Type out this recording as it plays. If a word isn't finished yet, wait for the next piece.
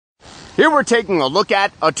Here we're taking a look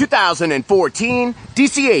at a 2014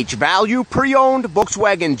 DCH Value Pre-Owned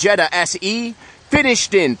Volkswagen Jetta SE,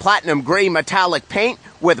 finished in platinum gray metallic paint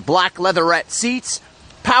with black leatherette seats,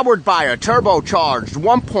 powered by a turbocharged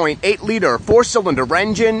 1.8-liter four-cylinder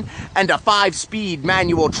engine and a 5-speed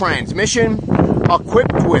manual transmission,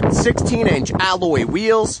 equipped with 16-inch alloy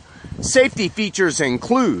wheels. Safety features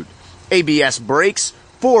include ABS brakes,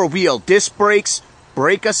 4-wheel disc brakes,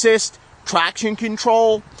 brake assist, traction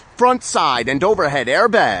control, front side and overhead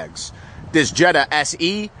airbags. This Jetta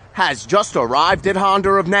SE has just arrived at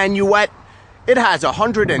Honda of Nanuet. It has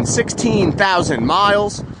 116,000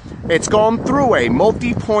 miles. It's gone through a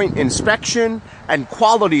multi-point inspection and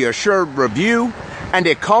quality assured review, and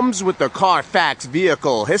it comes with the Carfax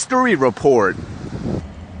Vehicle History Report.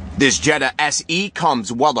 This Jetta SE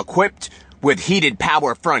comes well equipped with heated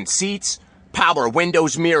power front seats, power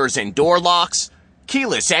windows, mirrors and door locks,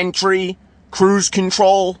 keyless entry, cruise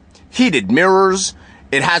control, heated mirrors.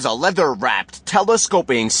 It has a leather-wrapped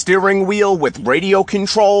telescoping steering wheel with radio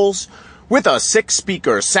controls, with a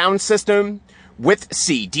 6-speaker sound system, with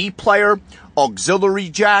CD player, auxiliary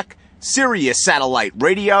jack, Sirius satellite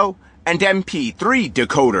radio, and MP3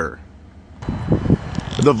 decoder.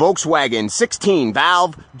 The Volkswagen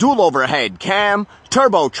 16-valve, dual overhead cam,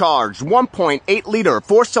 turbocharged 1.8-liter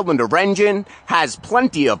four-cylinder engine has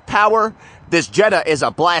plenty of power. This Jetta is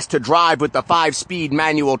a blast to drive with the 5-speed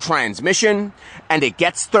manual transmission, and it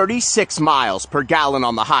gets 36 miles per gallon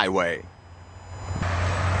on the highway.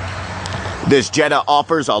 This Jetta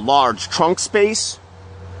offers a large trunk space,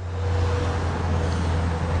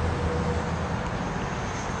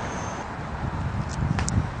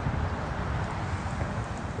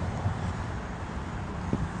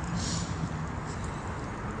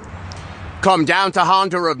 Come down to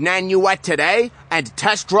Honda of Nanuet today and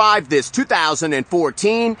test drive this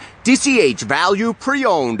 2014 DCH Value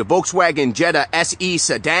Pre-Owned Volkswagen Jetta SE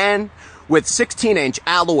Sedan with 16-inch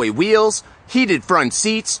alloy wheels, heated front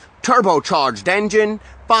seats, turbocharged engine,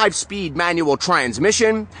 5-speed manual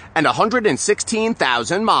transmission, and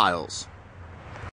 116,000 miles.